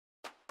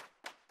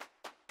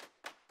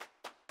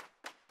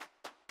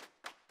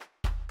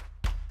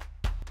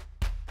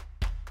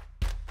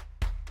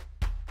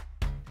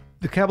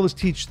The Kabbalists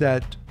teach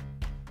that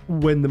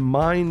when the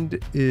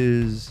mind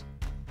is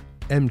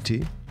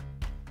empty,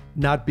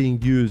 not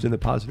being used in a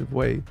positive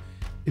way,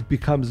 it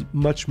becomes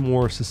much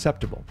more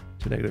susceptible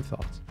to negative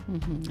thoughts.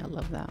 I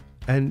love that.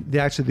 And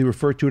they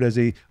refer to it as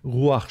a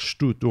ruach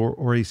shtut,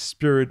 or a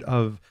spirit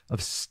of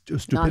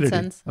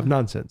stupidity,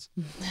 nonsense.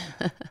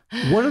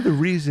 One of the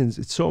reasons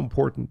it's so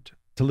important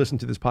to listen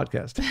to this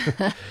podcast,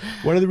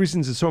 one of the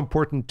reasons it's so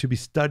important to be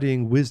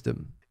studying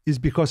wisdom is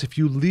because if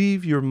you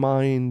leave your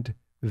mind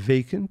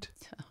vacant,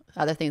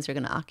 other things are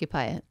going to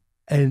occupy it.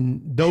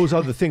 And those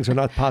other things are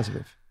not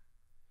positive.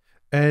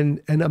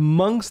 And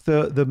amongst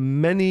the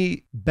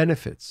many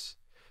benefits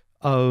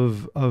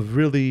of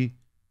really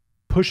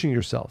pushing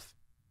yourself,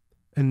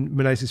 and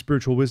when I say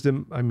spiritual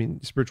wisdom, I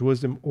mean spiritual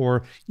wisdom,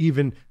 or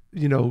even,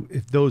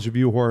 if those of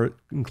you who are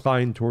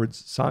inclined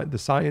towards the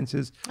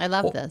sciences, I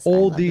love this.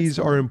 All these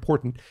are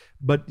important,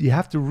 but you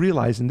have to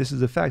realize, and this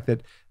is a fact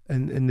that,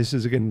 and this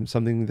is again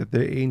something that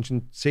the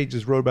ancient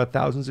sages wrote about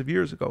thousands of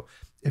years ago.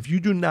 If you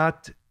do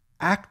not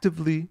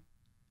actively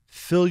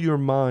fill your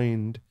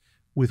mind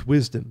with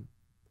wisdom,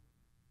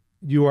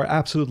 you are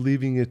absolutely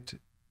leaving it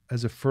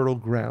as a fertile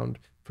ground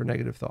for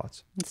negative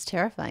thoughts. It's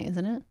terrifying,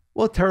 isn't it?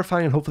 Well,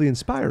 terrifying and hopefully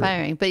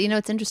inspiring. But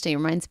it's interesting. It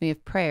reminds me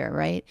of prayer,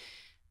 right?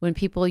 When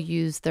people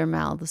use their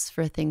mouths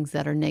for things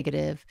that are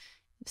negative,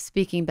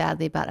 speaking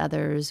badly about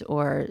others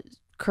or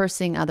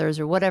cursing others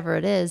or whatever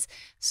it is.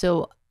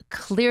 So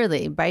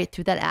clearly, right,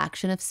 through that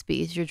action of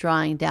speech, you're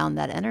drawing down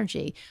that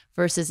energy,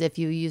 versus if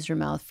you use your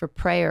mouth for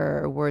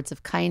prayer or words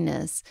of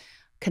kindness,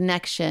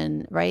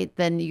 connection, right?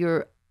 Then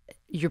you're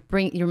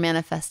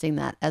manifesting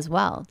that as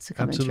well to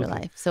come into your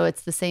life. So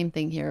it's the same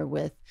thing here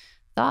with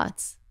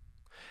thoughts.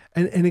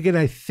 And again,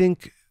 I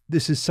think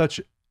this is such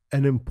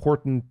an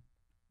important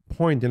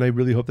point, and I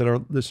really hope that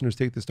our listeners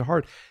take this to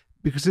heart,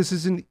 because this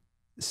isn't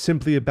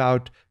simply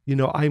about,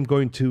 I'm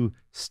going to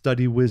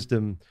study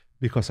wisdom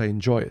because I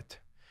enjoy it.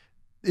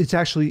 It's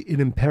actually an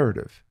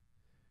imperative.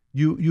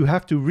 You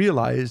have to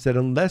realize that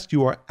unless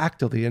you are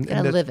actively and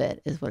live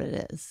it is what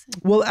it is.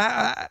 Well,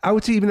 I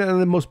would say even on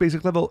the most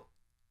basic level,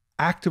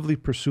 actively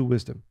pursue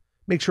wisdom.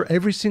 Make sure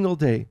every single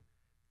day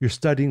you're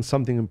studying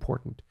something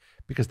important,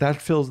 because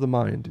that fills the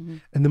mind. Mm-hmm.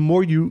 And the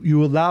more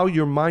you allow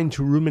your mind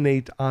to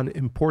ruminate on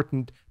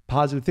important,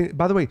 positive things.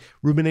 By the way,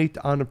 ruminate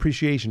on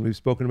appreciation. We've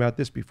spoken about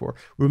this before.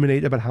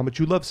 Ruminate about how much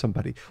you love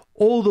somebody.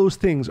 All those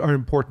things are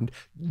important.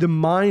 The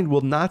mind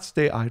will not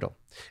stay idle.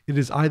 It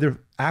is either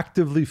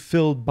actively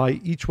filled by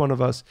each one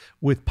of us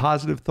with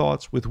positive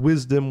thoughts, with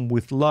wisdom,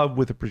 with love,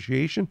 with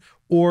appreciation,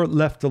 or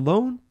left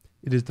alone.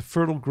 It is the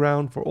fertile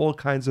ground for all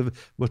kinds of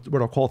what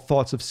I'll call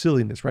thoughts of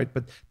silliness, right?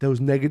 But those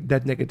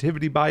that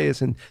negativity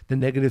bias and the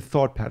negative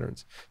thought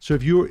patterns. So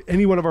if you're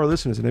any one of our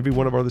listeners, and every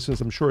one of our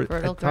listeners, I'm sure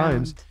at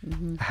times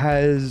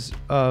has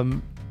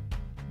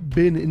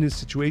been in a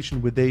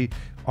situation where they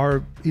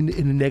are in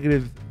a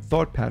negative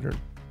thought pattern,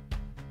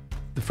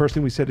 the first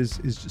thing we said is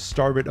just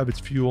starve it of its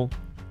fuel,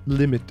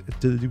 limit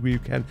to the degree you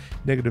can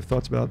negative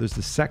thoughts about others.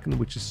 The second,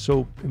 which is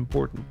so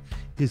important,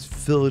 is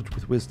fill it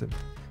with wisdom.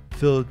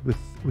 Fill it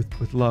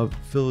with love,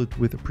 fill it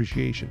with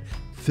appreciation,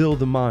 fill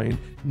the mind.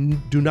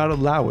 Do not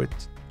allow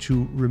it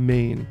to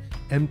remain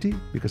empty,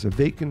 because a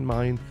vacant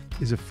mind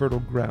is a fertile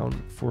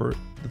ground for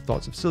the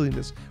thoughts of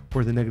silliness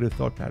or the negative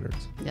thought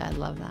patterns. Yeah, I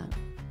love that.